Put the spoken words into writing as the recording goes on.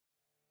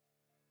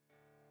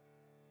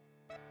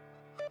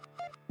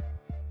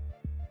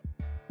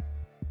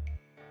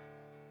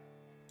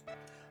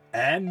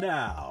And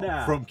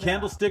now, from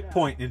Candlestick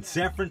Point in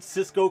San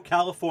Francisco,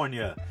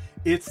 California,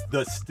 it's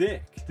The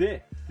Stick,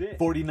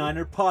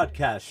 49er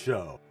podcast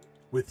show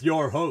with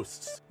your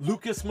hosts,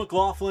 Lucas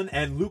McLaughlin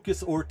and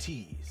Lucas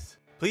Ortiz.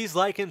 Please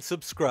like and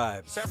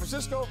subscribe. San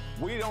Francisco,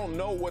 we don't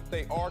know what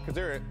they are because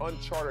they're in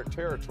uncharted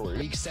territory.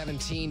 Week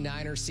 17,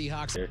 Niners,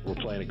 Seahawks. We're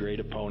playing a great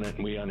opponent,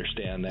 and we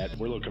understand that.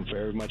 We're looking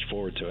very much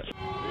forward to it.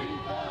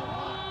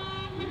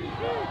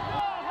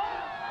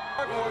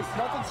 All right, boys,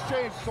 nothing's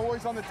changed. It's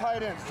always on the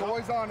tight end. It's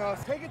always on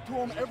us. Take it to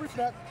them every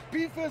snap.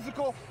 Be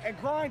physical and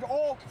grind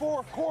all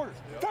 4 quarters.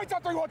 Tights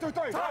out 3, 1, 2,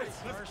 3. Tights.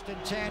 First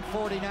and 10,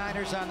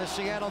 49ers on the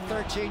Seattle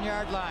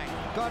 13-yard line.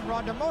 Gun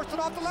run to Mostert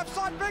off the left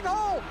side. Big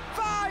hole.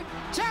 5.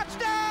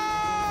 Touchdown!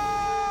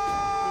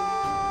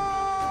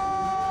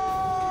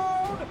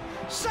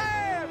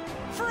 San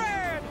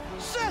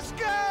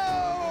Francisco!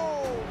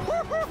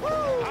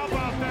 How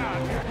about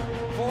that?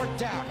 4th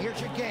down. Here's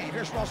your game.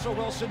 Here's Russell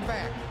Wilson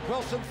back.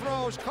 Wilson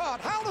throws,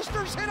 caught.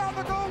 Hollister's hit on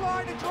the goal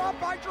line and dropped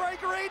by Dre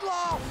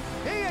Greenlaw.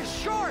 He is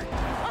short.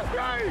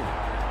 Okay.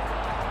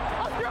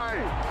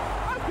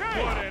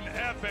 What an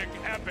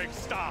epic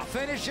stop.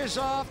 Finishes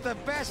off the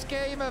best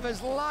game of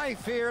his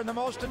life here in the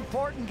most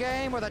important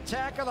game with a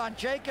tackle on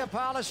Jacob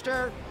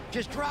Hollister.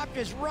 Just dropped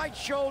his right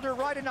shoulder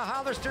right into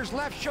Hollister's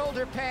left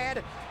shoulder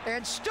pad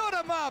and stood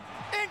him up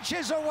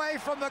inches away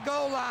from the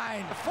goal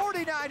line. The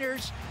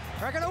 49ers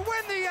are going to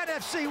win the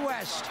NFC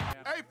West.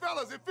 Hey,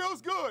 fellas, it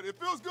feels good. It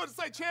feels good to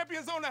say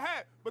champions on the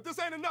hat, but this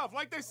ain't enough,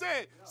 like they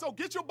said. So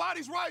get your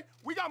bodies right.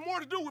 We got more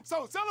to do.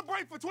 So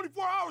celebrate for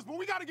 24 hours, but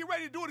we got to get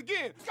ready to do it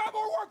again. Got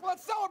more work.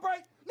 Let's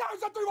celebrate. Now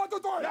it's a 3, 1, 2,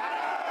 3.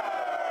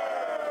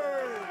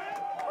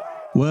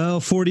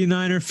 Well,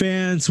 49er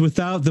fans,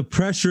 without the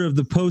pressure of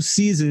the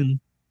postseason,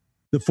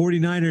 the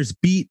 49ers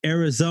beat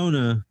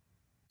Arizona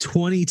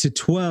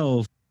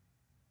 20-12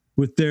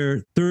 with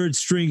their third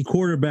string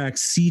quarterback,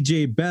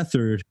 CJ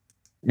Beathard.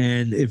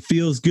 And it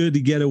feels good to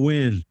get a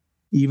win,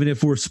 even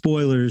if we're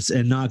spoilers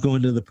and not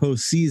going to the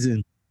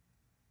postseason.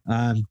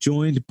 I'm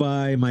joined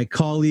by my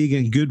colleague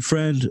and good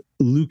friend,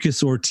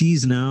 Lucas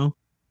Ortiz now.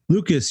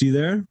 Lucas, you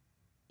there?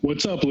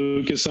 What's up,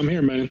 Lucas? I'm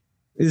here, man.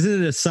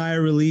 Isn't it a sigh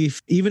of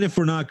relief, even if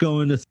we're not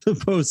going to the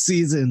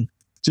postseason,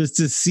 just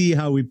to see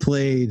how we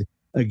played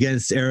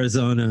against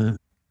Arizona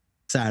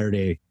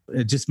Saturday?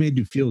 It just made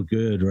you feel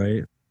good,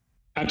 right?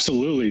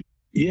 Absolutely.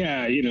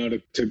 Yeah, you know,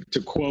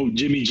 to quote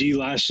Jimmy G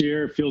last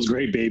year, it feels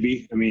great,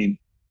 baby. I mean,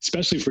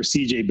 especially for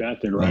CJ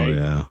Beathard, right?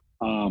 Oh,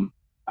 yeah.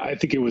 I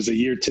think it was a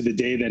year to the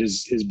day that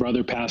his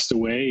brother passed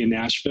away in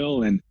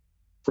Nashville, and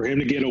for him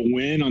to get a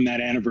win on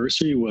that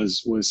anniversary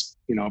was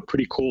you know,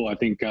 pretty cool. I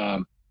think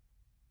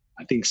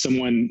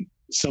someone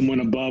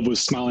above was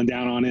smiling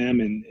down on him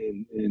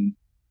and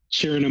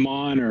cheering him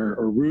on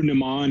or rooting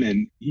him on,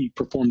 and he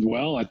performed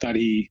well. I thought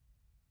he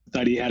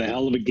had a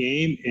hell of a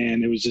game,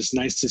 and it was just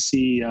nice to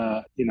see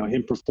you know,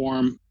 him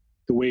perform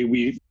the way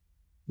we've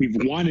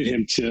wanted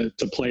him to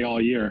play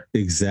all year.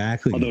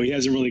 Exactly. Although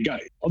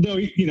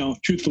you know,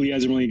 truthfully, he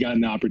hasn't really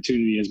gotten the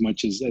opportunity as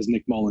much as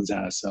Nick Mullins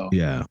has. So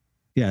yeah.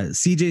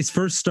 CJ's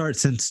first start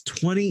since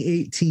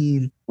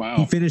 2018. Wow.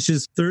 He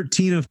finishes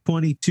 13 of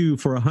 22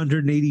 for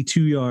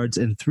 182 yards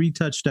and 3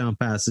 touchdown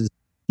passes.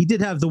 He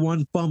did have the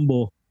one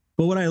fumble,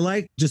 but what I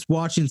like just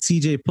watching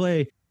CJ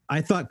play, I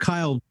thought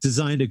Kyle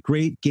designed a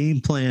great game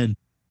plan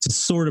to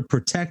sort of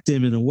protect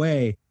him in a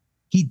way.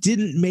 He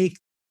didn't make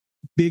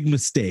big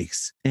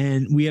mistakes.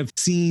 And we have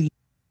seen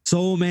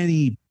so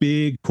many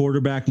big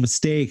quarterback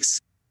mistakes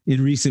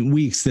in recent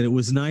weeks that it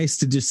was nice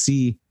to just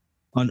see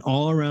an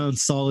all-around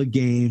solid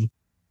game.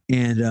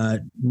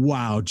 And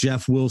wow,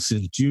 Jeff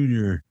Wilson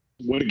Jr.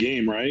 What a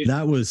game, right?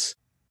 That was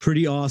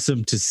pretty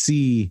awesome to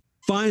see.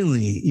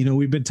 Finally, you know,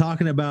 we've been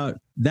talking about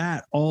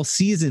that all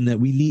season, that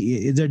we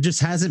need, there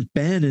just hasn't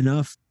been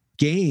enough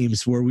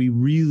games where we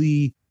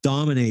really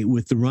dominate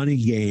with the running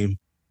game,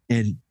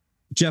 and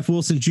Jeff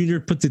Wilson Jr.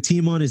 put the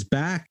team on his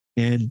back,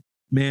 and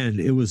man,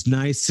 it was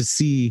nice to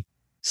see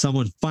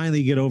someone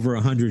finally get over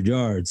 100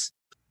 yards.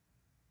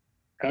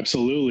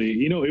 Absolutely.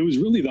 You know, it was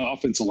really the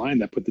offensive line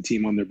that put the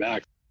team on their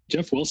back.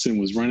 Jeff Wilson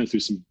was running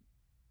through some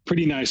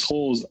pretty nice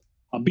holes,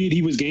 albeit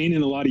he was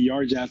gaining a lot of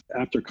yards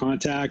after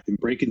contact and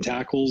breaking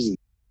tackles and,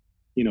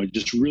 you know,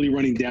 just really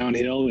running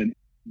downhill and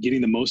getting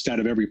the most out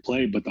of every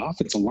play. But the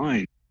offensive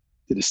line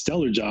did a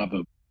stellar job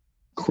of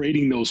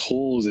creating those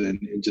holes and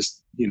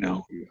just, you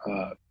know,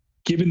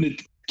 giving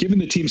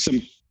the team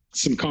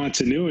some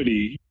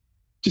continuity.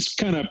 Just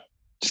kind of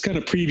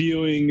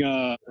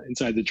previewing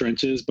inside the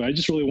trenches. But I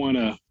just really want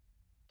to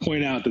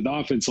point out that the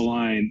offensive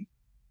line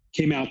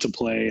came out to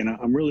play, and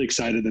I'm really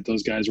excited that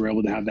those guys were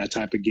able to have that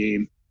type of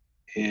game.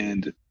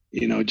 And,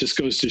 you know, it just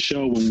goes to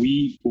show when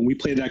we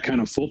play that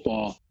kind of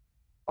football,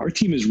 our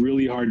team is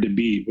really hard to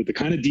beat. With the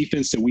kind of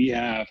defense that we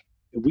have,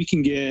 if we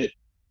can get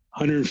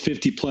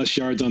 150 plus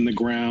yards on the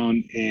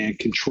ground and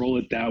control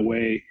it that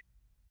way,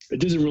 it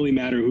doesn't really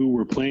matter who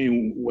we're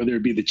playing, whether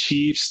it be the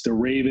Chiefs, the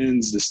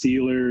Ravens, the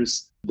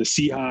Steelers, the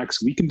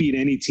Seahawks. We can beat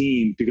any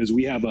team because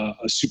we have a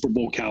Super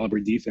Bowl caliber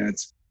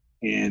defense.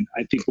 And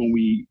I think when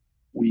we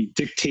we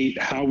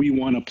dictate how we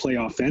want to play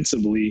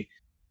offensively,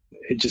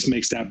 it just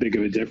makes that big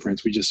of a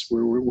difference.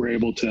 We're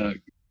able to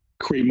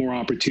create more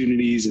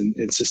opportunities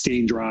and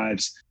sustain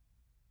drives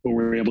when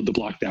we're able to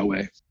block that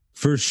way.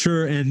 For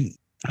sure. And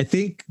I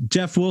think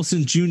Jeff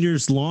Wilson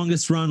Jr.'s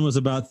longest run was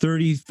about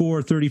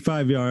 34,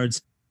 35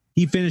 yards.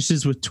 He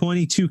finishes with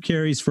 22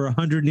 carries for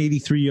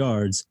 183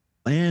 yards.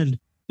 And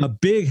a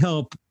big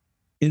help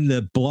in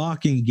the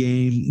blocking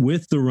game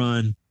with the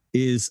run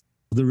is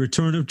the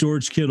return of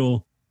George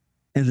Kittle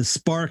and the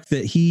spark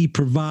that he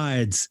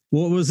provides.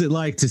 What was it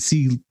like to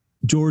see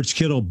George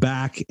Kittle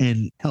back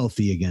and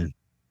healthy again?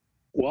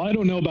 Well, I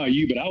don't know about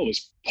you, but I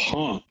was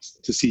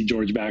pumped to see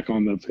George back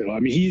on the field. I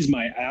mean, he's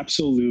my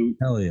absolute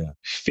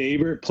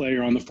favorite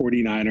player on the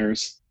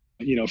 49ers.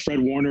 You know, Fred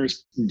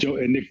Warner's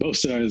and Nick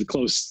Bosa is a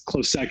close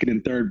second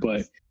and third,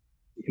 but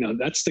you know,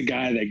 that's the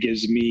guy that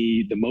gives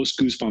me the most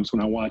goosebumps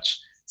when I watch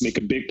make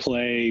a big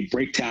play,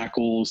 break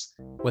tackles.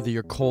 Whether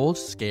you're cold,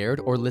 scared,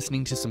 or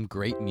listening to some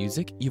great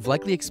music, you've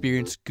likely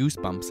experienced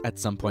goosebumps at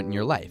some point in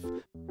your life.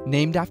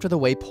 Named after the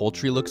way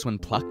poultry looks when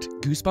plucked,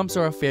 goosebumps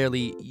are a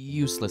fairly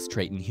useless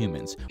trait in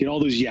humans. Get all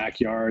those yak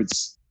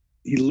yards.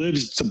 He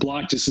lives to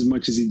block just as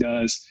much as he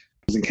does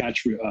and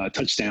catch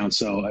touchdowns.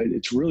 So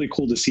it's really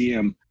cool to see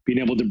him being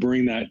able to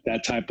bring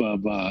that type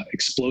of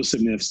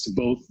explosiveness to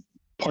both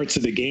parts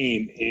of the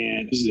game.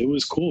 And it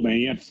was cool, man.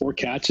 He had 4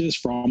 catches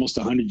for almost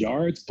 100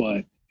 yards,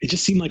 but it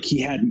just seemed like he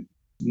had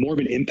more of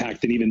an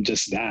impact than even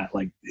just that,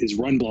 like his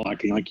run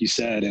blocking, like you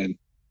said, and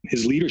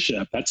his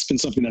leadership. That's been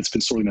something that's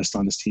been sorely missed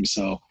on this team.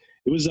 So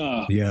it was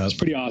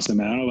pretty awesome,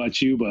 man. I don't know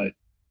about you, but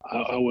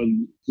I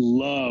would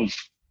love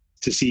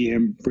to see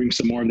him bring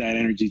some more of that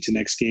energy to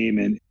next game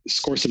and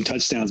score some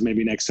touchdowns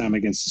maybe next time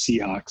against the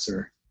Seahawks,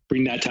 or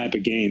bring that type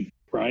of game,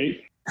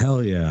 right?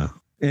 Hell yeah.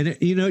 And,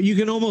 you know, you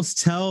can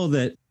almost tell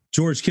that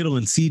George Kittle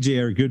and CJ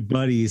are good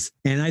buddies.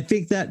 And I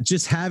think that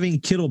just having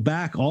Kittle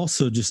back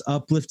also just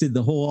uplifted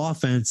the whole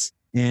offense,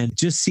 and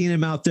just seeing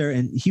him out there.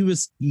 And he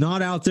was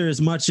not out there as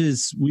much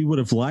as we would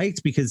have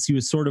liked because he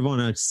was sort of on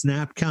a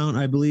snap count,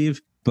 I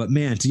believe. But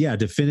man,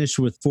 to finish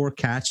with 4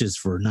 catches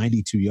for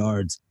 92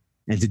 yards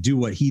and to do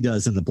what he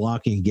does in the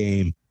blocking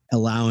game,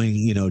 allowing,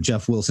 you know,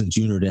 Jeff Wilson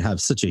Jr. to have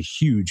such a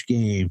huge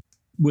game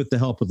with the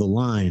help of the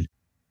line.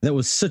 That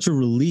was such a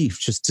relief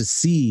just to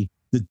see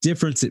the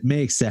difference it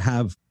makes to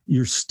have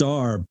your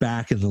star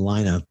back in the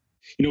lineup.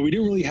 You know, we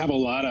didn't really have a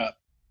lot of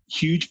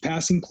huge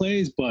passing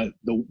plays, but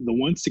the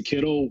ones to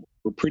Kittle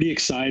were pretty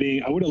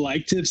exciting. I would have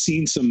liked to have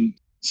seen some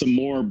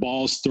more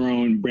balls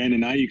thrown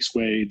Brandon Ayuk's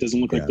way. It doesn't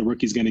look like the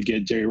rookie's going to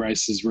get Jerry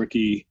Rice's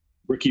rookie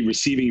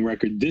receiving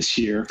record this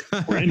year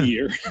or any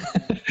year.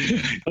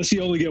 Unless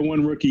you only get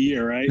one rookie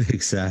year, right?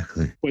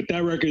 Exactly. But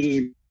that record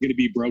isn't going to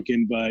be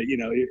broken. But, you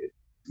know,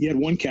 he had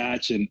 1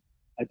 catch, and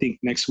I think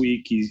next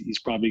week he's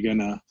probably going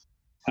to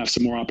have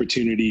some more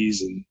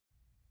opportunities, and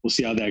we'll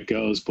see how that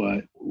goes. But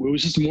it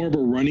was just more of a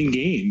running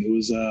game. It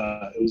was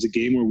a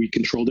game where we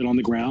controlled it on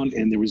the ground,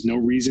 and there was no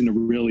reason to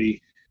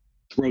really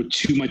throw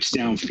too much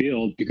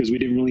downfield because we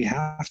didn't really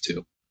have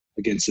to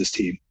against this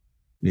team.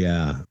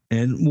 Yeah.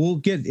 And we'll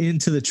get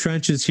into the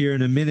trenches here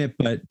in a minute,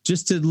 but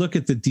just to look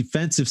at the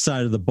defensive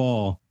side of the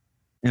ball,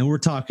 and we're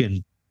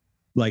talking,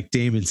 like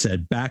Damon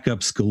said,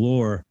 backups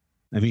galore.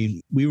 I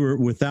mean, we were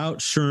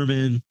without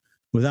Sherman,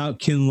 without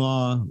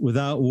Kinlaw,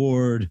 without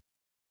Ward,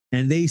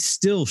 and they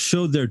still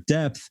showed their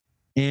depth.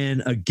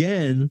 And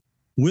again,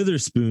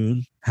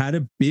 Witherspoon had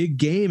a big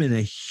game and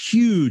a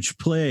huge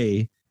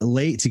play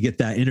late to get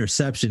that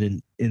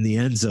interception in the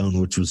end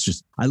zone, which was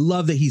just, I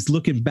love that he's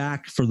looking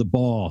back for the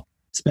ball,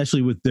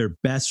 especially with their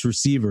best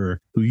receiver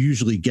who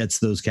usually gets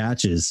those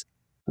catches.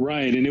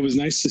 Right. And it was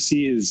nice to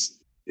see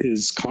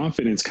his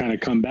confidence kind of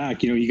come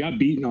back. You know, he got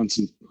beaten on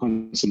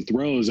some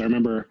throws. I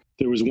remember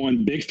there was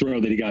one big throw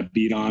that he got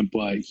beat on,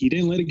 but he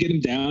didn't let it get him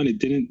down. It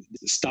didn't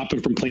stop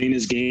him from playing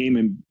his game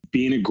and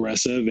being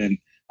aggressive. And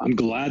I'm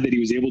glad that he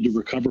was able to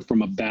recover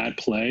from a bad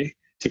play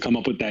to come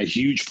up with that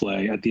huge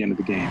play at the end of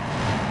the game.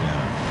 Yeah.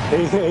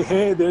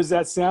 Hey, there's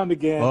that sound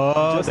again.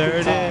 Oh, Just there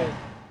in it time. is.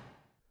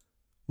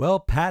 Well,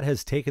 Pat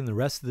has taken the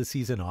rest of the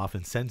season off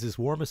and sends his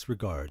warmest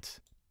regards.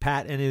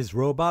 Pat and his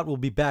robot will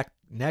be back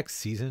next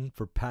season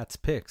for Pat's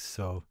picks,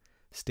 so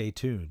stay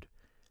tuned.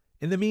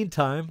 In the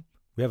meantime,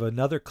 we have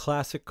another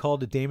classic call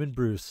to Damon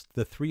Bruce,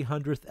 the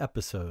 300th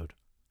episode.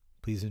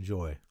 Please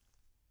enjoy.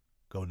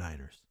 Go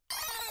Niners.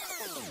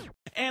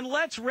 And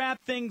let's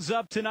wrap things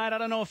up tonight. I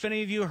don't know if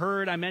any of you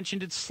heard. I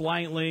mentioned it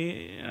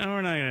slightly.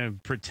 We're not going to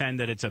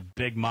pretend that it's a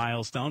big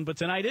milestone, but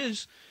tonight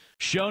is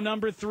show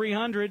number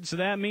 300, so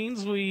that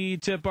means we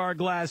tip our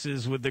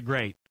glasses with the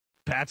great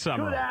Pat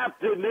Summerall. Good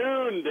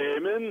afternoon,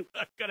 Damon.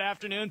 Good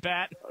afternoon,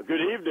 Pat.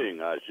 Good evening,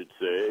 I should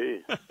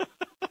say.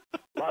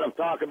 A lot of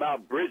talk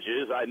about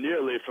bridges. I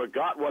nearly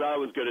forgot what I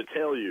was going to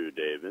tell you,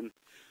 Damon.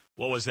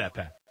 What was that,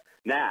 Pat?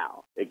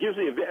 Now, it gives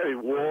me a very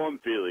warm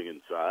feeling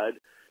inside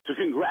to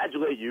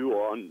congratulate you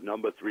on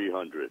number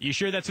 300. You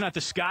sure that's not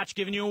the scotch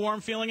giving you a warm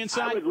feeling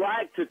inside? I would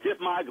like to tip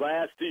my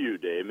glass to you,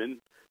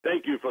 Damon.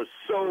 Thank you for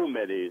so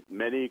many,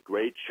 many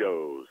great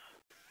shows.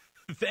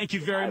 Thank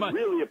you very much. I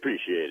really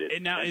appreciate it.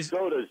 And now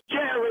so does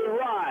Jerry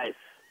Rice.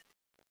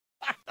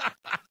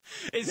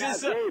 Is now,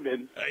 this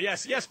David?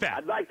 Yes, Pat.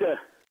 I'd like to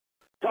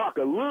talk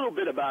a little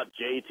bit about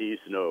JT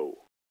Snow.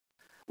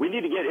 We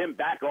need to get him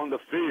back on the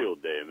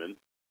field, Damon.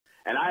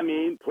 And I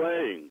mean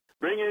playing.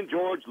 Bring in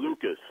George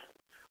Lucas.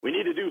 We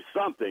need to do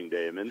something,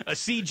 Damon. A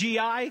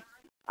CGI?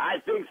 I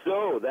think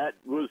so. That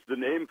was the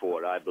name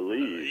for it, I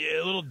believe.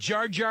 A little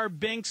Jar Jar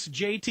Binks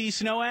JT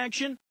Snow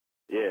action?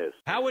 Yes.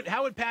 How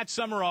would Pat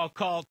Summerall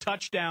call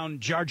touchdown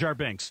Jar Jar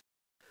Binks?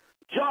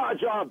 Jar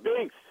Jar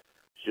Binks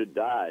should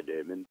die,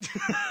 Damon.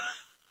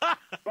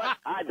 But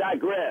I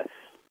digress.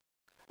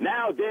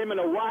 Now, Damon,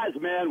 a wise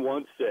man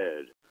once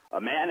said, a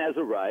man has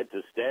a right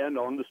to stand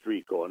on the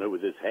street corner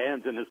with his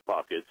hands in his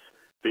pockets,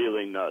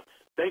 feeling nuts.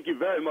 Thank you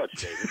very much,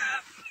 David.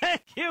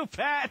 Thank you,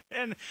 Pat.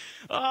 And,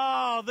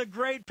 the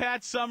great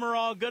Pat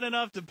Summerall, good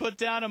enough to put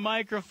down a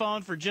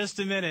microphone for just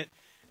a minute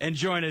and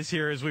join us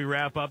here as we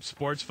wrap up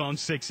Sportsphone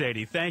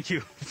 680. Thank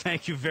you.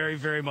 Thank you very,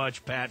 very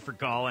much, Pat, for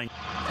calling.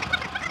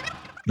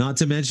 Not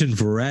to mention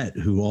Verrett,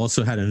 who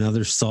also had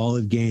another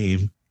solid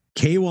game.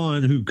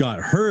 K1, who got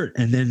hurt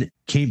and then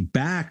came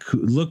back, who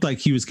looked like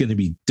he was going to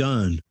be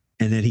done.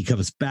 And then he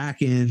comes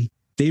back in.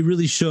 They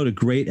really showed a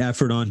great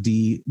effort on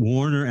D.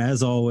 Warner,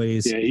 as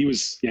always. Yeah, he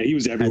was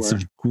everywhere. Had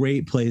some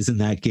great plays in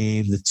that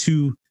game. The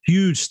 2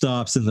 huge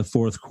stops in the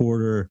fourth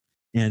quarter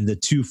and the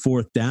 2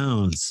 fourth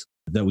downs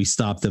that we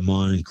stopped them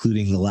on,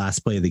 including the last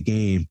play of the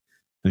game.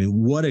 I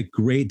mean, what a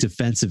great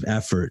defensive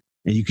effort.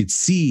 And you could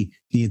see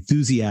the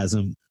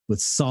enthusiasm with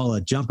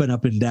Saleh jumping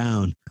up and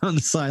down on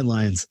the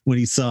sidelines when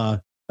he saw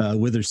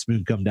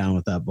Witherspoon come down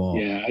with that ball.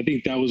 Yeah, I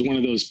think that was one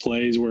of those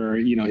plays where,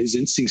 his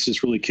instincts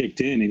just really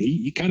kicked in, and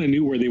he kind of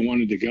knew where they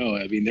wanted to go.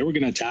 I mean, they were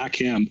going to attack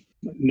him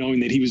knowing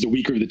that he was the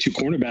weaker of the 2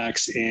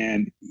 cornerbacks,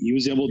 and he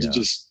was able to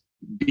just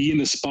be in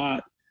the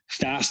spot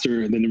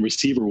faster than the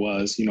receiver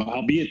was,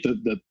 albeit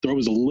the throw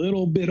was a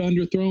little bit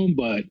underthrown,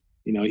 but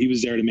he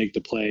was there to make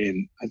the play.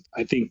 And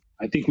I think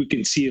we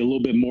can see a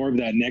little bit more of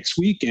that next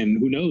week, and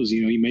who knows,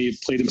 he may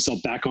have played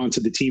himself back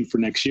onto the team for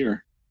next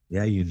year.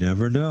 Yeah, you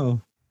never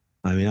know.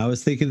 I mean, I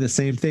was thinking the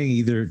same thing.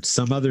 Either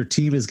some other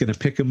team is going to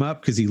pick him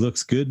up because he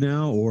looks good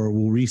now, or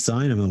we'll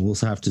re-sign him, and we'll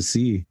have to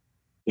see.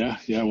 Yeah,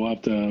 we'll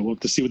have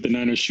to see what the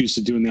Niners choose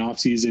to do in the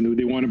offseason, who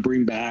they want to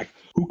bring back,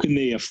 who can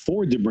they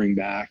afford to bring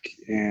back,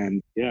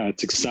 and yeah,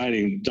 it's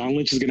exciting. John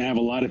Lynch is going to have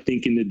a lot of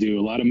thinking to do,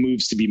 a lot of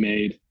moves to be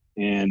made,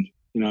 and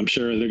I'm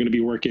sure they're going to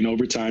be working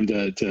overtime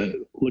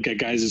to look at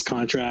guys'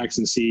 contracts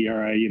and see, all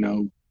right,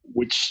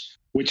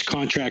 which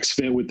contracts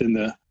fit within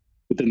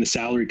the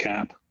salary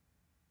cap.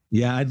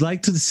 Yeah, I'd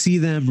like to see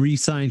them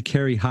re-sign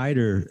Kerry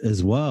Hyder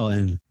as well.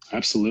 And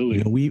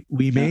absolutely,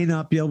 we may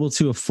not be able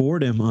to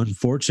afford him,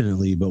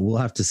 unfortunately, but we'll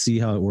have to see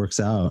how it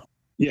works out.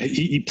 Yeah,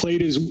 he played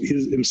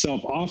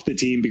himself off the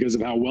team because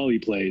of how well he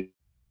played.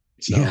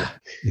 So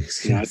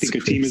I think a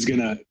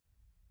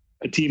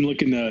team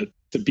looking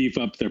to beef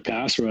up their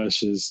pass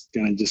rush is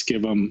going to just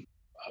give him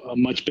a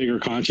much bigger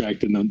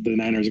contract than the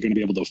Niners are going to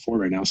be able to afford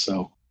right now.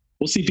 So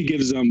we'll see if he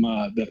gives them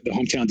the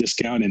hometown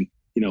discount and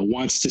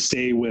wants to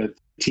stay with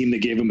team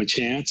that gave him a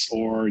chance,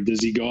 or does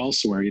he go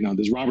elsewhere?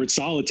 Does Robert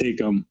Saleh take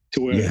him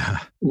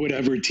to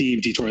whatever team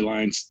Detroit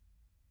Lions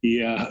he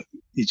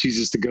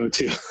chooses to go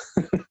to?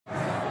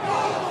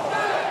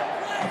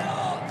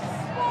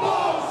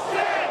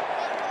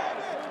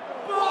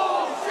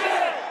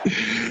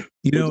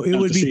 It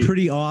would be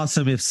pretty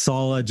awesome if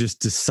Saleh just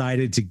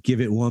decided to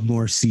give it one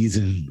more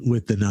season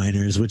with the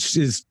Niners, which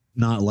is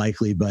not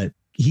likely, but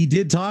he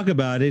did talk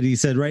about it. He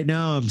said, right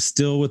now I'm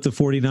still with the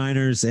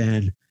 49ers,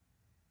 and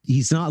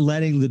he's not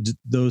letting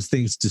those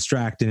things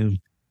distract him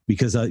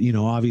because,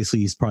 obviously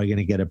he's probably going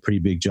to get a pretty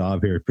big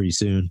job here pretty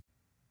soon.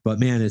 But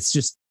man, it's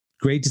just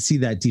great to see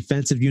that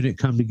defensive unit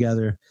come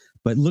together.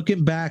 But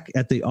looking back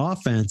at the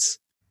offense,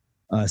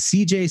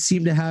 CJ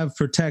seemed to have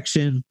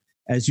protection.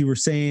 As you were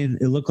saying,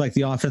 it looked like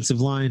the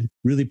offensive line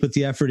really put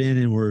the effort in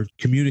and were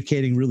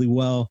communicating really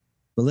well.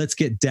 But let's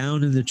get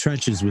down in the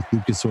trenches with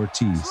Lucas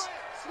Ortiz.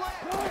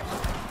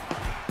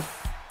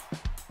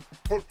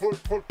 Down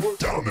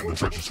in the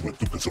trenches with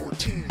Lucas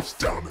Ortiz.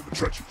 Down in the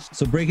trenches.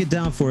 So break it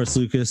down for us,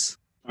 Lucas.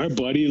 All right,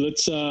 buddy.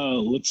 Let's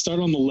start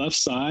on the left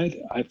side.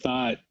 I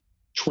thought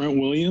Trent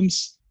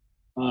Williams,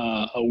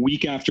 a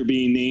week after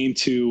being named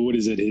to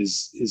his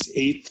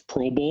 8th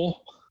Pro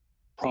Bowl,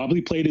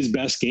 probably played his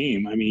best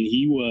game. I mean,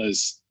 he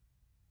was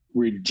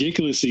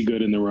ridiculously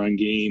good in the run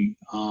game.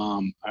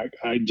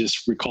 I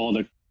just recalled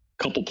a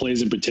couple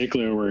plays in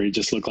particular where he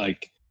just looked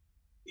like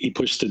he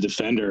pushed the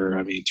defender,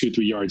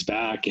 2-3 yards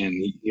back, and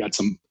he got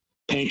some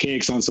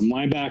pancakes on some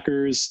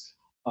linebackers.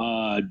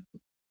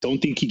 Don't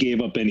think he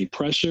gave up any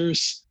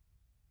pressures.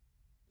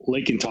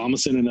 Laken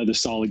Tomlinson, another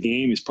solid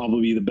game. Is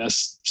probably the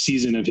best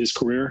season of his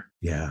career.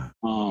 Yeah.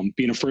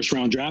 Being a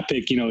first-round draft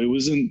pick, it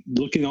wasn't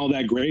looking all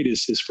that great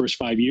his first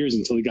 5 years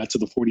until he got to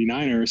the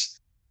 49ers.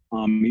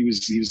 He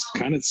was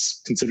kind of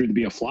considered to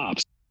be a flop.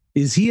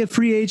 Is he a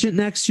free agent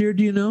next year,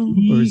 do you know?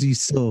 Or is he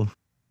still?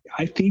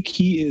 I think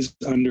he is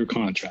under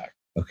contract.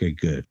 Okay,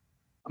 good.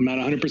 I'm not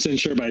 100%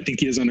 sure, but I think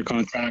he is under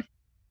contract.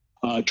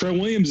 Trent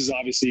Williams is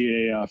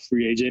obviously a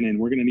free agent, and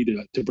we're going to need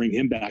to bring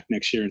him back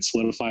next year and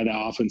solidify that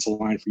offensive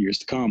line for years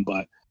to come.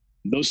 But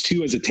those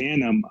two as a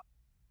tandem,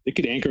 they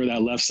could anchor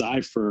that left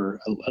side for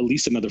at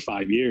least another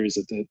 5 years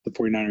if the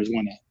 49ers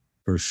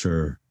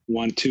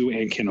want to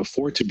and can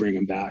afford to bring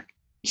him back.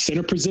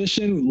 Center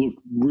position looked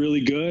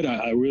really good.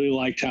 I really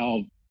liked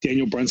how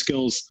Daniel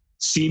Brunskill's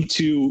seemed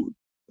to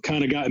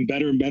kind of gotten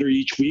better and better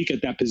each week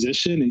at that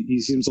position. And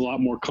he seems a lot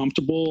more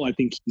comfortable. I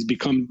think he's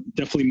become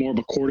definitely more of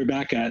a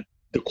quarterback at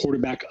the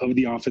quarterback of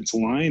the offensive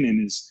line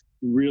and is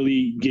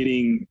really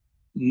getting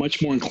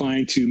much more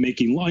inclined to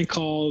making line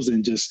calls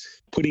and just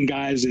putting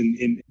guys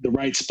in the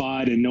right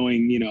spot and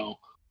knowing,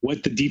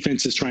 what the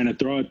defense is trying to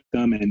throw at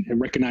them and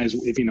recognize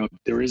if,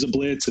 there is a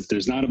blitz, if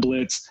there's not a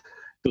blitz,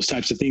 those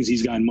types of things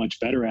he's gotten much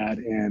better at.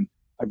 And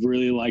I've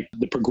really liked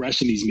the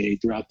progression he's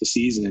made throughout the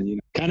season.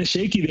 Kind of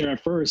shaky there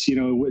at first,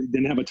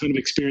 didn't have a ton of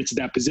experience at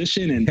that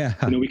position.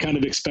 And, we kind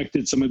of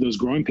expected some of those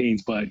growing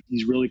pains, but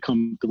he's really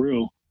come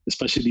through,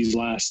 especially these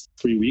last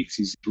 3 weeks.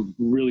 He's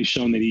really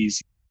shown that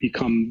he's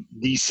become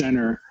the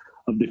center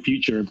of the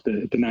future if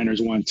the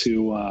Niners want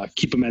to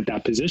keep him at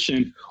that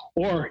position.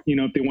 Or,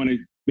 if they want to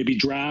maybe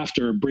draft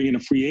or bring in a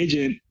free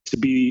agent to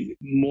be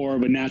more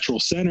of a natural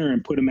center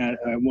and put him at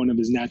one of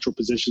his natural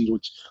positions,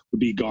 which would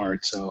be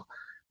guard. So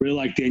really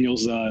like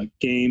Daniel's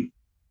game.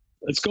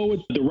 Let's go with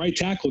the right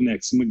tackle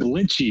next,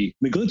 McGlinchey.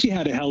 McGlinchey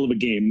had a hell of a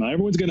game. Now,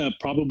 everyone's going to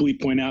probably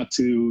point out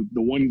to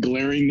the one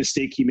glaring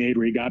mistake he made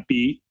where he got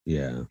beat.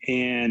 Yeah.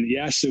 And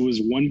yes, it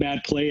was one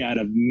bad play out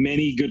of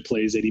many good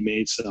plays that he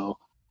made. So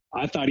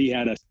I thought he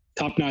had a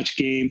top-notch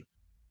game.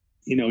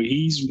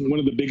 He's one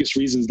of the biggest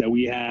reasons that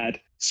we had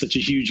such a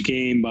huge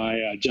game by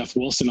Jeff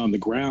Wilson on the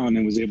ground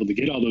and was able to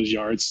get all those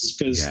yards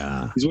because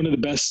he's one of the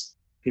best,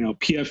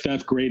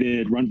 PFF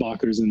graded run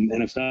blockers in the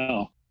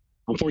NFL.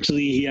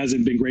 Unfortunately, he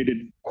hasn't been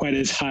graded quite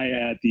as high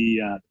at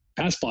the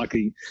pass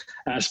blocking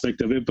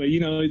aspect of it, but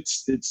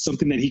it's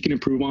something that he can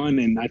improve on,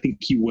 and I think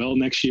he will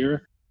next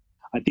year.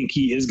 I think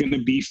he is going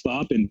to beef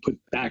up and put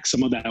back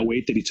some of that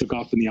weight that he took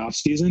off in the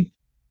offseason,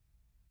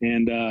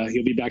 and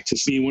he'll be back to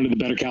being one of the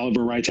better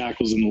caliber right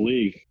tackles in the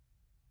league.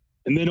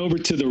 And then over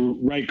to the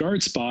right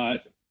guard spot,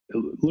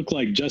 it looked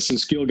like Justin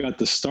Skeel got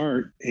the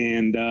start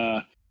and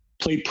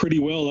played pretty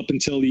well up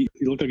until he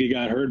looked like he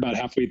got hurt about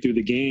halfway through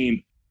the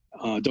game.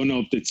 Don't know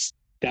if it's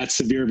that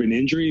severe of an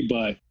injury,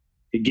 but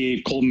it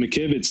gave Colton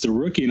McKivitz, the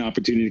rookie, an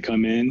opportunity to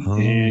come in,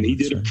 and he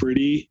did a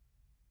pretty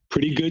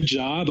good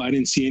job. I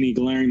didn't see any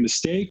glaring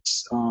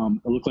mistakes.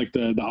 It looked like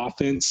the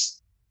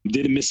offense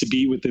didn't miss a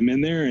beat with him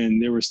in there,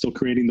 and they were still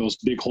creating those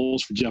big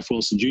holes for Jeff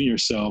Wilson Jr.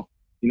 So,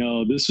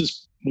 this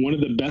was one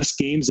of the best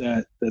games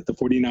that the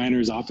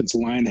 49ers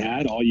offensive line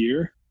had all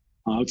year.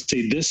 I would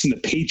say this and the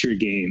Patriot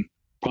game,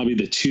 probably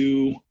the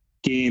two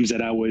games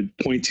that I would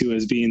point to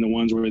as being the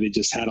ones where they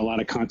just had a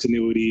lot of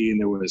continuity and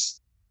there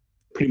was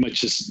pretty much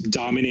just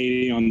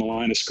dominating on the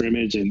line of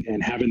scrimmage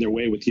and having their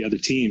way with the other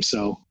team.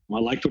 So I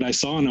liked what I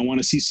saw, and I want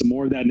to see some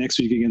more of that next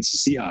week against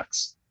the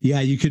Seahawks. Yeah,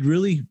 you could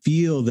really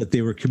feel that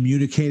they were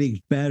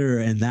communicating better,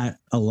 and that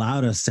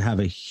allowed us to have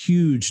a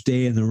huge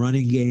day in the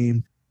running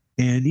game.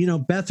 And,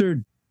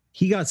 Beathard,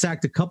 he got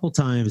sacked a couple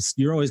times.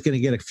 You're always going to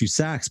get a few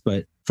sacks,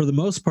 but for the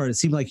most part, it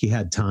seemed like he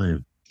had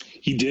time.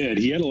 He did.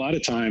 He had a lot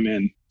of time,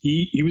 and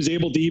he was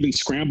able to even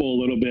scramble a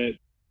little bit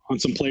on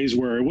some plays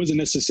where it wasn't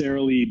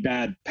necessarily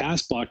bad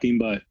pass blocking,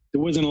 but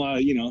there wasn't a lot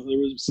of, there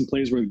was some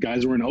plays where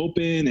guys weren't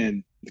open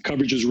and the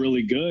coverage was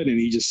really good, and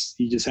he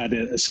just had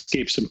to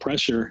escape some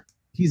pressure.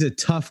 He's a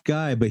tough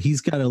guy, but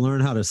he's got to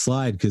learn how to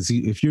slide because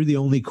if you're the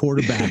only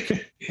quarterback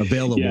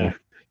available. Yeah,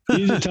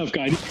 he's a tough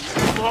guy. You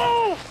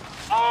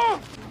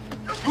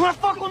want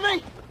to fuck with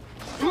me?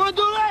 You want to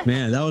do that?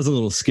 Man, that was a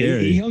little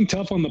scary. He hung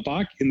tough in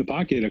the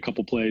pocket a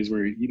couple plays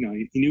where, he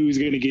knew he was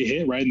going to get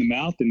hit right in the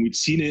mouth. And we've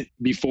seen it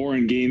before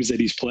in games that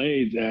he's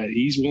played.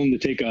 He's willing to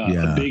take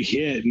a big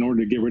hit in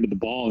order to get rid of the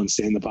ball and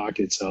stay in the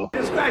pocket. So,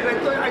 Guys,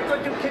 I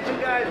thought you kitchen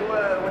guys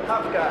were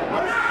tough guys.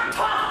 We're not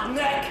tough,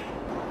 Nick.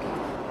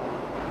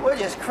 We're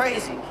just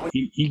crazy.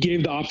 He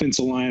gave the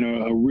offensive line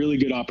a really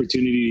good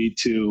opportunity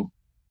to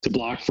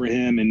block for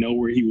him and know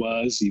where he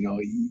was. He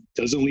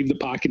doesn't leave the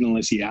pocket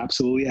unless he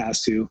absolutely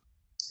has to.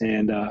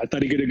 And I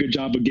thought he did a good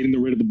job of getting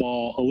rid of the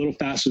ball a little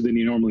faster than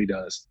he normally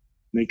does.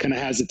 And he kind of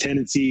has a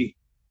tendency,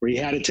 or he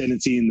had a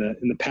tendency in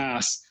the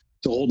past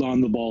to hold on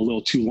to the ball a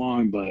little too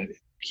long, but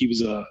he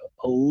was a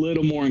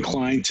little more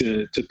inclined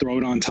to throw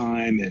it on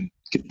time and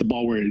get the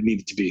ball where it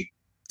needed to be.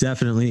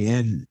 Definitely.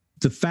 And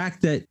the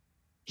fact that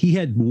he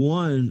had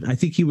I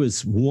think he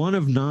was 1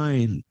 of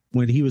 9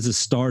 when he was a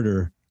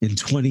starter in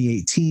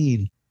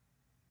 2018.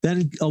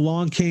 Then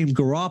along came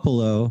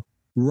Garoppolo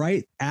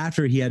right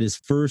after he had his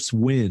first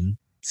win,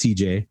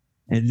 CJ.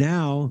 And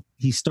now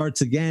he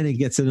starts again and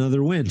gets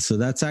another win. So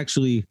that's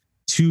actually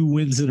 2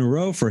 wins in a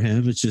row for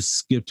him. It's just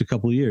skipped a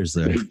couple of years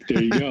there.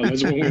 There you go.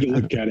 That's one way to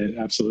look at it.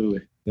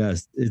 Absolutely.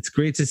 Yes. It's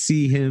great to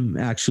see him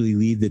actually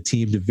lead the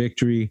team to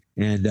victory.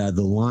 And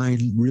the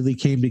line really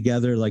came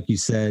together, like you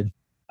said.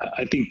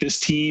 I think this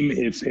team,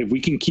 if we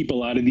can keep a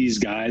lot of these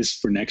guys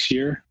for next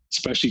year,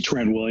 especially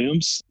Trent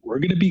Williams, we're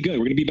going to be good.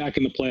 We're going to be back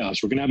in the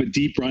playoffs. We're going to have a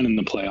deep run in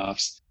the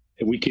playoffs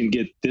if we can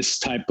get this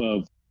type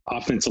of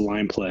offensive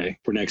line play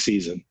for next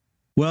season.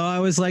 Well, I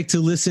always like to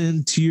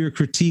listen to your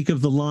critique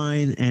of the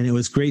line, and it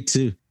was great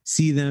to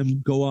see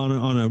them go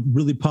on a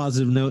really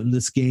positive note in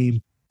this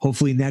game.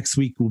 Hopefully next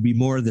week will be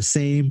more of the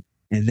same,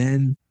 and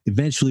then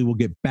eventually we'll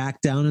get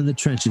back down in the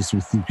trenches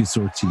with Lucas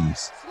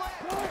Ortiz.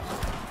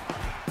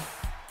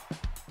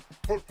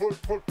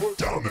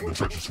 Down in the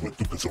trenches with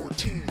Lucas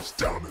Ortiz.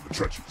 Down in the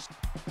trenches.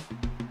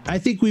 I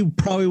think we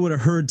probably would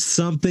have heard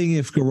something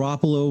if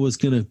Garoppolo was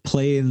going to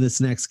play in this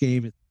next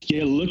game.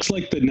 Yeah, it looks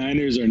like the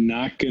Niners are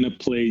not going to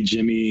play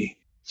Jimmy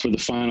for the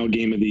final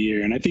game of the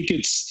year. And I think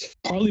it's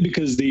partly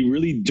because they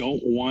really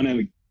don't want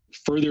to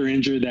further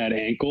injure that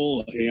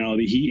ankle. You know,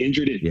 he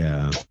injured it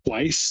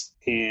twice,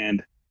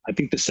 and I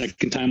think the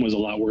second time was a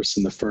lot worse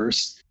than the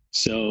first.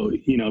 So,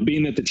 you know,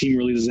 being that the team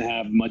really doesn't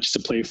have much to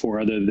play for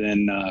other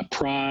than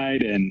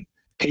pride and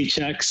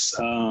paychecks,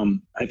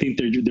 I think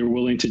they're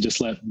willing to just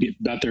let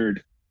Beathard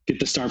get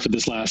the start for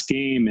this last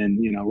game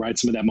and, you know, ride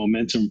some of that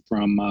momentum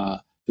from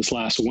this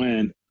last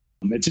win.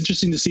 It's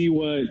interesting to see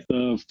what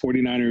the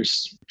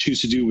 49ers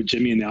choose to do with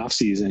Jimmy in the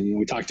offseason. You know,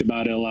 we talked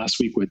about it last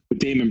week with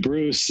Damon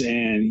Bruce,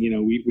 and, you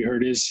know, we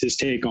heard his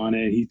take on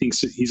it. He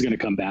thinks he's going to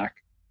come back,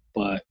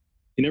 but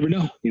you never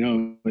know. You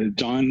know,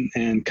 John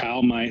and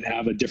Kyle might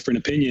have a different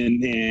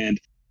opinion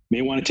and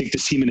may want to take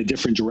this team in a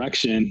different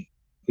direction.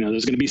 You know,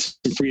 there's going to be some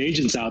free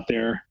agents out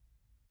there,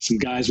 some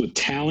guys with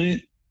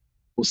talent.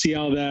 We'll see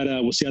how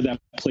that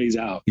plays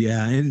out.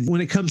 Yeah, and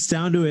when it comes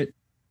down to it,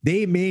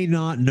 they may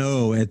not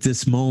know at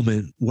this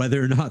moment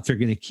whether or not they're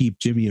going to keep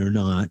Jimmy or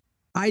not.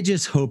 I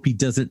just hope he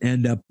doesn't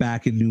end up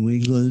back in New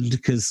England,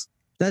 because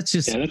that's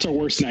our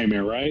worst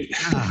nightmare, right?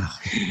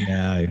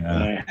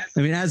 Yeah. I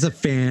mean, as a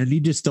fan, you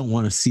just don't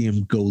want to see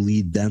him go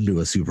lead them to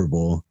a Super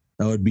Bowl.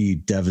 That would be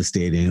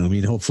devastating. I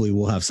mean, hopefully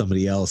we'll have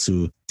somebody else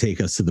who take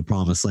us to the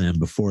promised land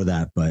before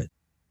that. But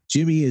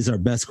Jimmy is our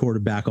best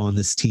quarterback on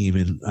this team,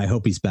 and I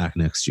hope he's back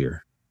next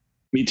year.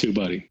 Me too,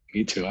 buddy.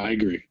 Me too. I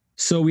agree.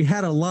 So we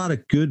had a lot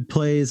of good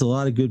plays, a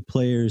lot of good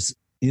players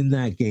in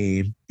that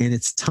game, and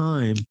it's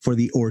time for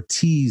the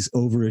Ortiz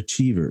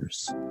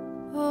overachievers.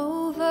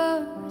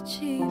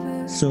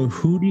 So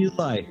who do you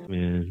like,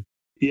 man?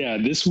 Yeah,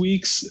 this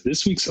week's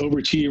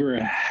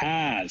overachiever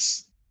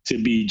has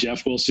to be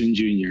Jeff Wilson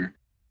Jr.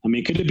 I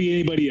mean, could it be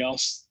anybody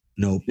else?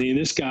 Nope. I mean,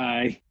 this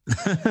guy,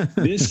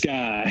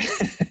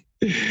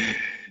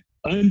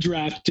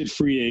 undrafted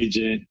free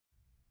agent,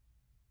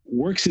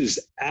 works his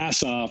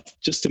ass off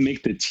just to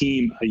make the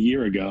team a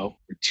year ago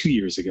or 2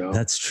 years ago.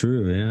 That's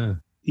true. Yeah.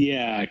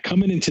 Yeah.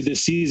 Coming into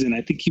this season,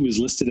 I think he was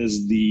listed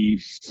as the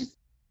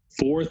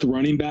 4th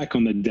running back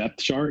on the depth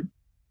chart.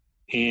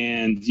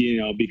 And, you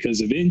know,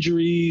 because of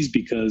injuries,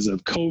 because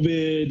of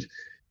COVID,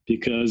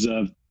 because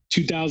of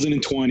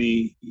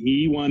 2020,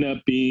 he wound up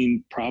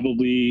being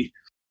probably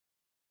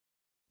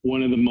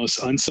one of the most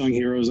unsung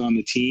heroes on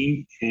the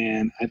team.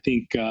 And I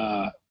think,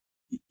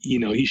 you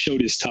know, he showed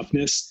his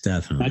toughness,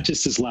 definitely, not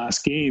just his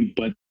last game,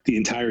 but the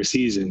entire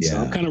season. Yeah. So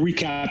I'm kind of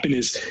recapping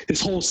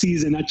his whole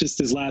season, not just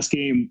his last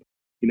game.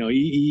 You know,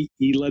 he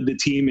led the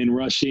team in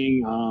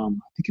rushing, I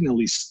think in at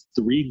least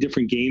 3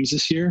 different games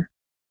this year.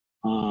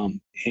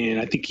 And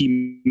I think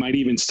he might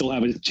even still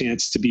have a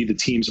chance to be the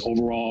team's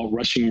overall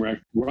rushing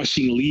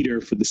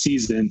leader for the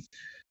season.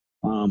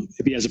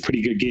 If he has a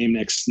pretty good game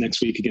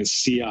next week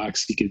against the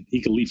Seahawks,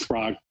 he could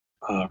leapfrog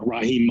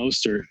Raheem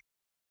Mostert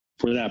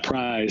for that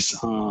prize.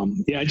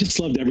 Yeah, I just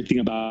loved everything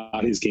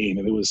about his game.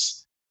 It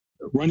was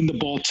running the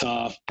ball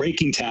tough,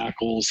 breaking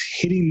tackles,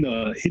 hitting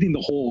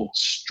the hole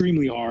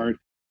extremely hard.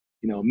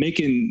 You know,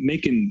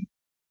 making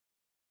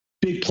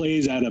big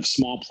plays out of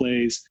small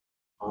plays.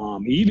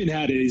 He even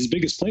had his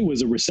biggest play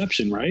was a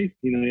reception, right?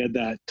 You know, he had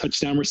that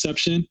touchdown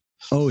reception.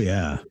 Oh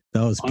yeah,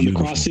 that was on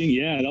beautiful. The crossing.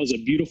 Yeah, that was a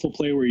beautiful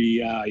play where he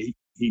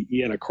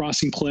had a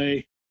crossing play,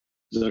 it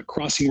was a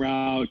crossing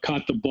route,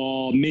 caught the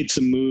ball, made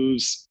some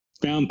moves,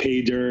 found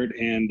pay dirt,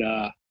 and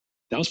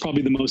that was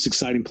probably the most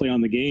exciting play on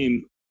the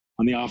game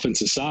on the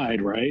offensive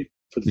side, right,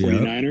 for the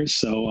 49ers.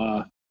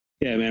 So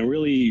yeah, man,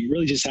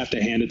 really just have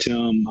to hand it to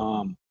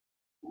him.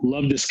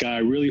 Love this guy.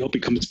 Really hope he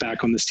comes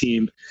back on this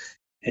team.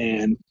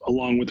 And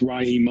along with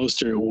Raheem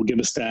Mostert, will give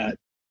us that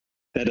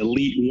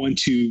elite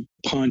 1-2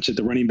 punch at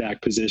the running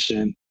back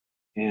position.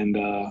 And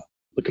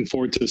looking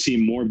forward to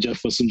seeing more of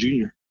Jeff Wilson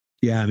Jr.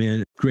 Yeah,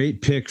 man.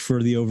 Great pick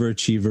for the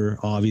overachiever,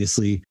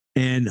 obviously.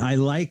 And I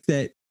like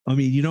that. I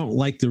mean, you don't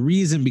like the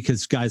reason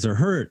because guys are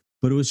hurt,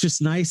 but it was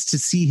just nice to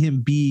see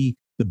him be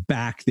the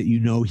back that you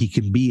know he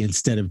can be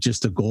instead of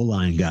just a goal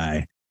line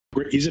guy.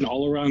 He's an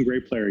all-around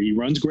great player. He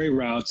runs great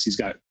routes. He's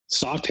got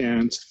soft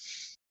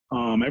hands.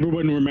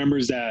 Everyone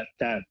remembers that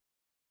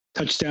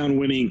touchdown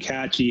winning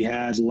catch he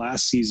had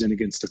last season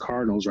against the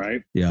Cardinals,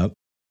 right? Yep.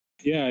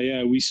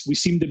 Yeah. We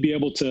seem to be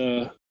able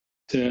to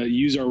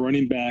use our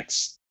running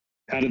backs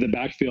out of the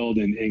backfield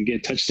and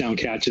get touchdown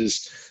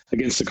catches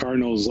against the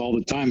Cardinals all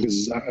the time.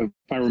 Because if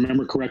I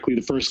remember correctly,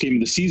 the first game of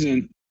the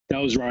season, that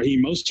was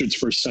Raheem Mostert's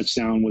first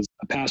touchdown, was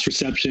a pass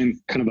reception,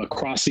 kind of a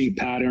crossing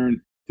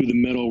pattern through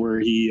the middle where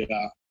he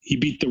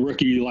beat the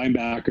rookie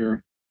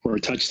linebacker for a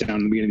touchdown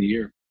in the beginning of the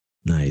year.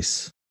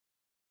 Nice.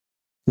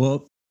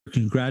 Well,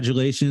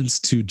 congratulations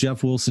to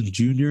Jeff Wilson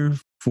Jr.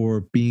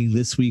 for being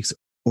this week's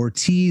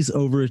Ortiz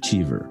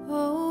overachiever.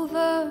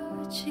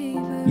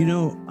 You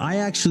know, I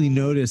actually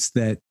noticed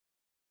that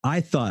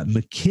I thought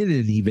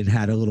McKinnon even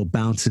had a little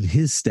bounce in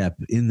his step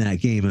in that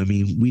game. I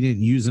mean, we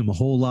didn't use him a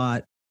whole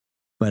lot,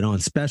 but on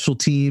special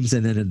teams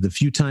and then the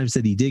few times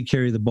that he did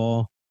carry the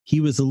ball,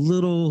 he was a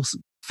little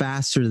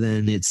faster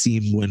than it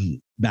seemed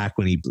when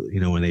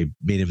they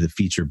made him the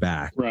feature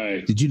back.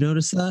 Right. Did you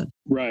notice that?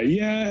 Right.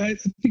 Yeah, I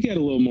think he had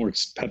a little more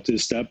pep to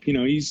his step. You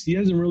know, he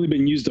hasn't really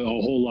been used a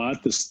whole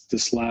lot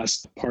this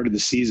last part of the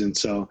season,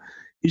 so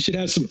he should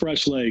have some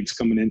fresh legs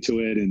coming into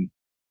it. And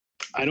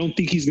I don't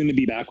think he's going to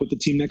be back with the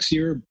team next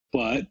year,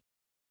 but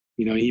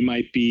you know, he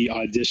might be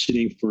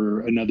auditioning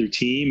for another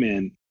team,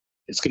 and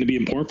it's going to be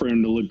important for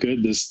him to look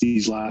good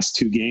these last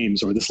two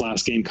games, or this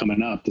last game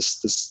coming up.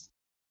 This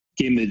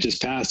game that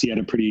just passed, he had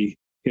a pretty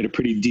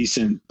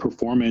decent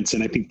performance,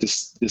 and I think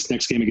this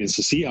next game against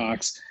the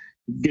Seahawks,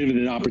 given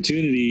an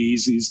opportunity,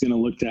 he's going to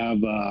look to have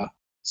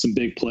some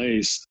big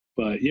plays.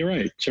 But you're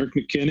right, Jerick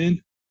McKinnon.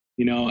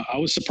 You know, I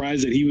was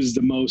surprised that he was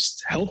the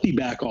most healthy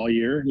back all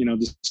year. You know,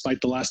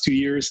 despite the last 2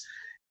 years,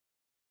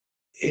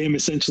 him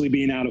essentially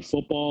being out of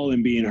football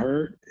and being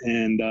hurt.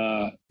 And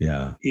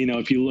you know,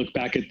 if you look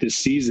back at this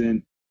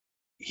season,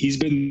 he's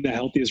been the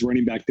healthiest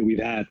running back that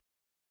we've had.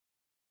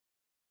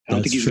 I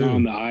don't think he's been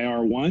on the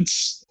IR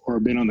once, or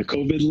been on the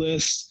COVID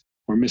list,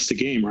 or missed a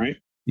game, right?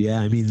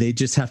 Yeah, I mean, they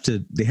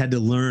had to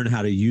learn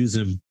how to use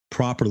him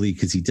properly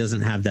because he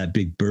doesn't have that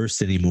big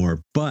burst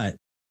anymore. But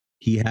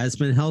he has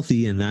been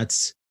healthy, and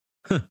that's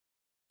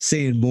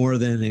saying more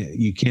than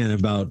you can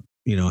about,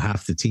 you know,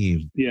 half the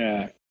team.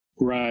 Yeah,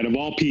 right. Of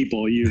all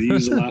people,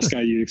 he's the last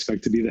guy you'd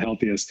expect to be the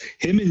healthiest.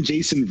 Him and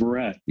Jason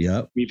Verrett.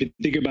 Yep. I mean, if you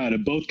think about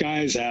it, both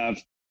guys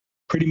have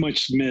pretty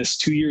much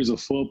missed 2 years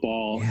of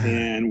football,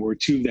 and were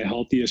two of the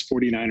healthiest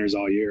 49ers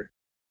all year.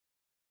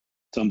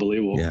 It's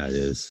unbelievable. Yeah, it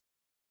is.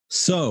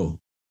 So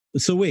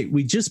wait,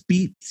 we just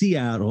beat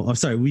Seattle. Oh,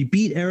 sorry, we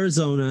beat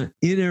Arizona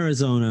in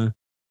Arizona,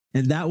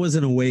 and that was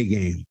an away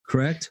game,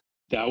 correct?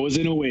 That was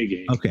an away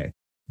game. Okay.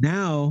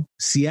 Now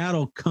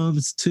Seattle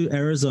comes to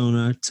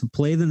Arizona to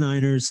play the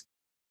Niners,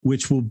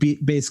 which will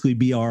basically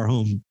be our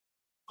home,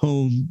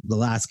 the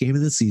last game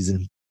of the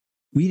season.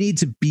 We need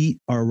to beat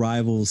our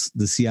rivals,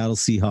 the Seattle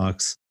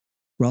Seahawks.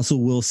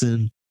 Russell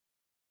Wilson,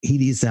 he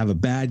needs to have a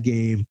bad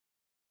game.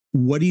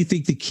 What do you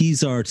think the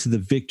keys are to the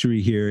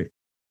victory here?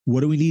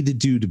 What do we need to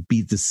do to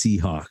beat the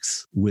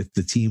Seahawks with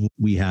the team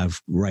we have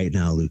right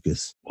now,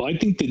 Lucas? Well, I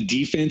think the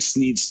defense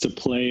needs to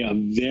play a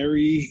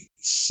very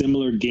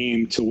similar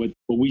game to what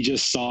we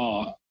just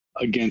saw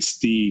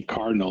against the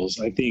Cardinals.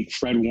 I think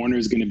Fred Warner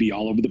is going to be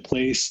all over the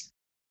place.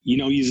 You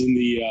know, he's in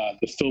the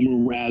film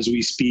room as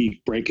we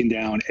speak, breaking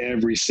down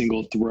every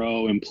single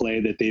throw and play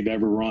that they've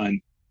ever run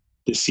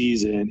this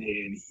season.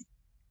 And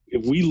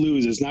if we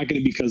lose, it's not going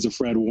to be because of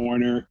Fred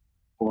Warner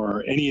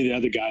or any of the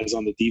other guys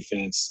on the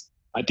defense.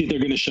 I think they're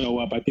going to show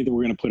up. I think that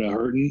we're going to put a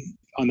hurting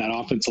on that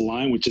offensive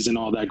line, which isn't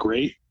all that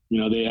great. You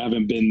know, they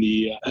haven't been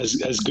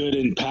as good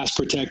in pass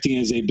protecting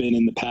as they've been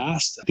in the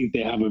past. I think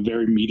they have a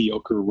very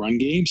mediocre run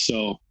game.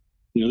 So,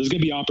 you know, there's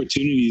going to be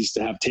opportunities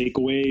to have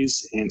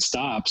takeaways and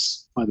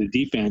stops on the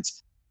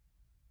defense.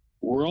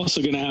 We're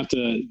also going to have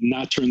to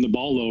not turn the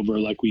ball over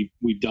like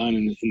we've done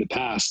in the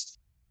past,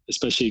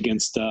 especially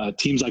against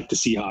teams like the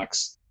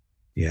Seahawks.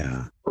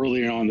 Yeah.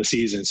 Earlier on in the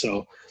season.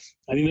 So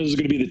I think those are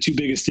going to be the two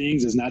biggest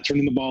things: is not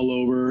turning the ball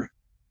over,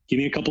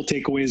 getting a couple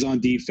takeaways on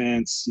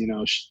defense, you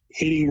know,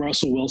 hitting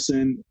Russell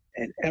Wilson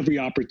at every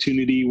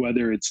opportunity,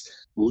 whether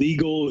it's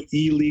legal,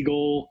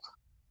 illegal,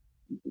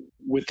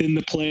 within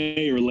the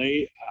play or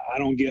late. I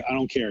don't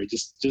care.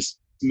 Just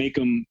make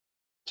them,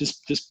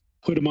 just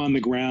put them on the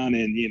ground,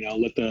 and, you know,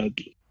 let the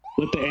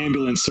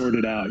ambulance sort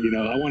it out. You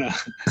know, I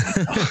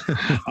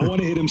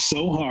want to hit him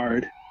so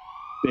hard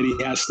that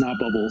he has snot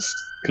bubbles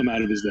come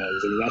out of his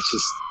nose. I mean, that's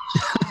just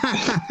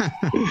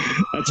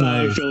that's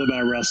how I feel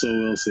about Russell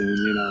Wilson.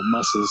 You know,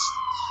 muscles.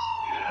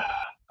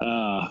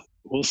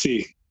 We'll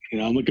see. You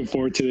know, I'm looking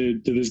forward to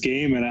this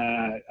game, and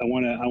I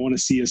want to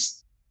see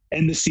us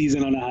end the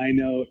season on a high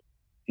note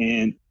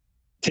and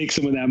take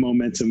some of that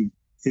momentum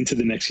into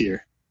the next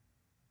year.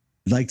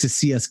 I'd like to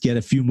see us get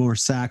a few more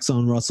sacks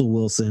on Russell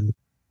Wilson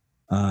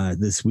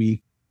this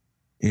week.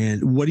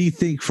 And what do you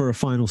think for a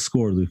final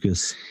score,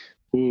 Lucas?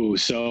 Ooh,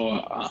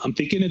 so I'm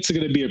thinking it's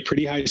going to be a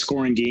pretty high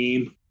scoring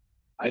game.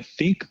 I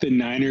think the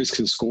Niners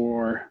can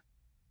score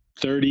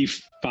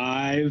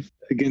 35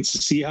 against the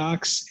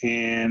Seahawks,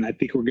 and I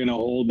think we're going to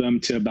hold them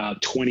to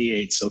about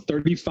 28. So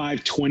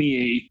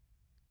 35-28,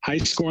 high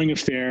scoring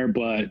affair,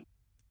 but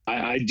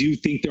I do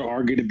think there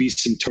are going to be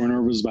some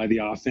turnovers by the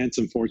offense,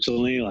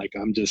 unfortunately. Like,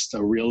 I'm just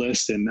a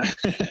realist, and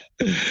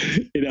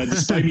you know,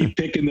 despite me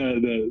picking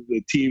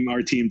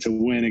our team to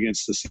win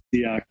against the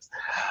Seahawks,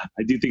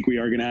 I do think we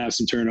are going to have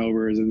some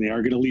turnovers, and they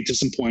are going to lead to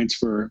some points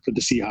for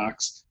the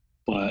Seahawks.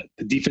 But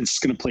the defense is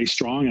going to play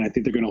strong, and I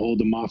think they're going to hold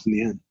them off in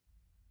the end.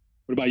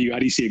 What about you? How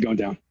do you see it going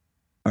down?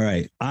 All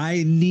right.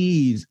 I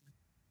need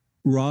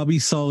Robbie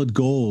Solid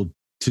Gold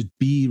to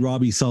be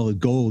Robbie Solid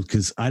Gold,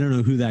 because I don't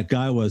know who that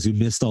guy was who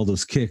missed all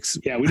those kicks.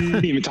 Yeah, we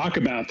didn't even talk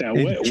about that.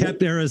 And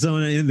kept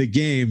Arizona in the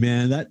game,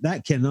 man.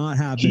 That cannot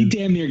happen. He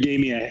damn near gave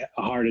me a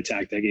heart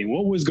attack that game.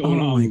 What was going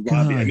on with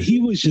Robbie? I mean, he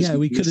was just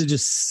we could have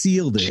just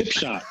sealed it. Chip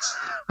shots.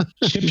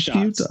 Chip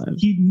shots.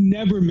 He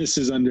never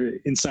misses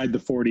inside the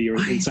 40 or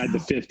inside the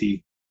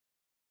 50.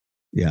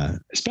 Yeah.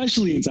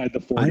 Especially inside the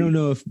 40. I don't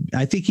know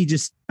I think he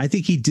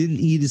didn't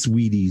eat his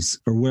Wheaties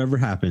or whatever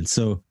happened.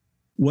 So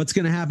what's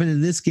going to happen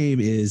in this game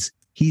is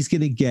he's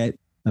going to get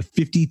a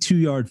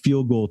 52-yard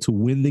field goal to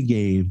win the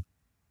game.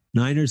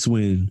 Niners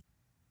win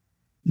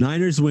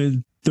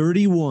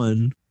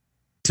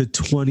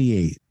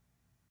 31-28.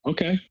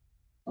 Okay.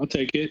 I'll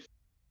take it.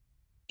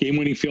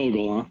 Game-winning field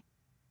goal, huh?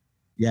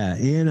 Yeah,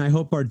 and I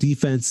hope our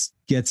defense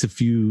gets a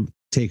few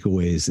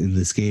takeaways in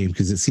this game,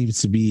 because it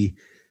seems to be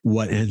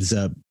what ends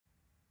up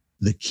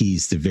the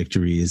keys to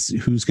victory is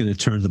who's going to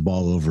turn the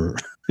ball over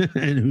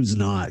and who's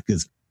not.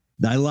 Because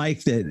I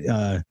like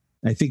that.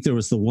 I think there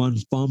was the one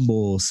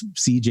fumble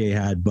CJ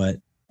had, but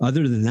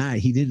other than that,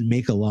 he didn't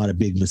make a lot of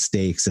big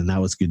mistakes, and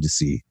that was good to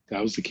see.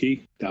 That was the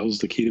key. That was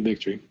the key to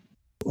victory.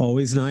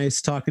 Always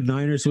nice talking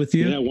Niners with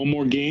you. Yeah, one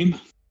more game.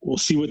 We'll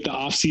see what the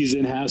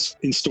offseason has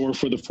in store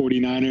for the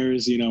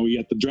 49ers. You know, we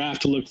got the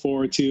draft to look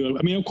forward to.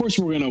 I mean, of course,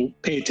 we're going to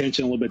pay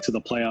attention a little bit to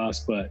the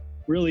playoffs, but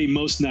really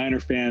most Niner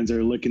fans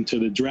are looking to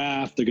the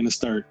draft. They're going to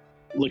start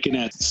looking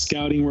at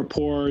scouting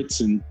reports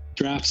and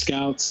draft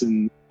scouts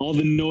and all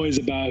the noise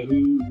about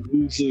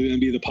who's going to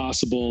be the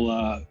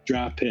possible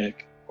draft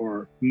pick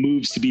or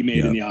moves to be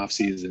made in the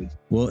offseason.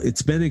 Well,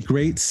 it's been a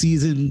great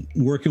season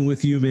working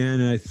with you,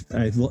 man.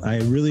 I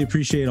really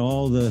appreciate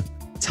all the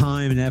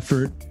time and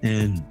effort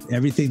and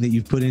everything that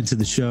you've put into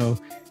the show.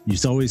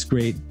 It's always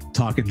great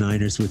talking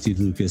Niners with you,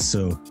 Lucas.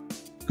 So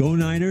go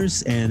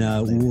Niners, and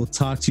we'll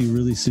talk to you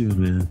really soon,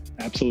 man.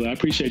 Absolutely. I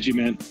appreciate you,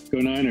 man. Go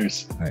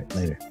Niners. All right,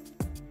 later.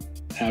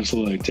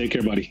 Absolutely. Take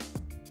care, buddy.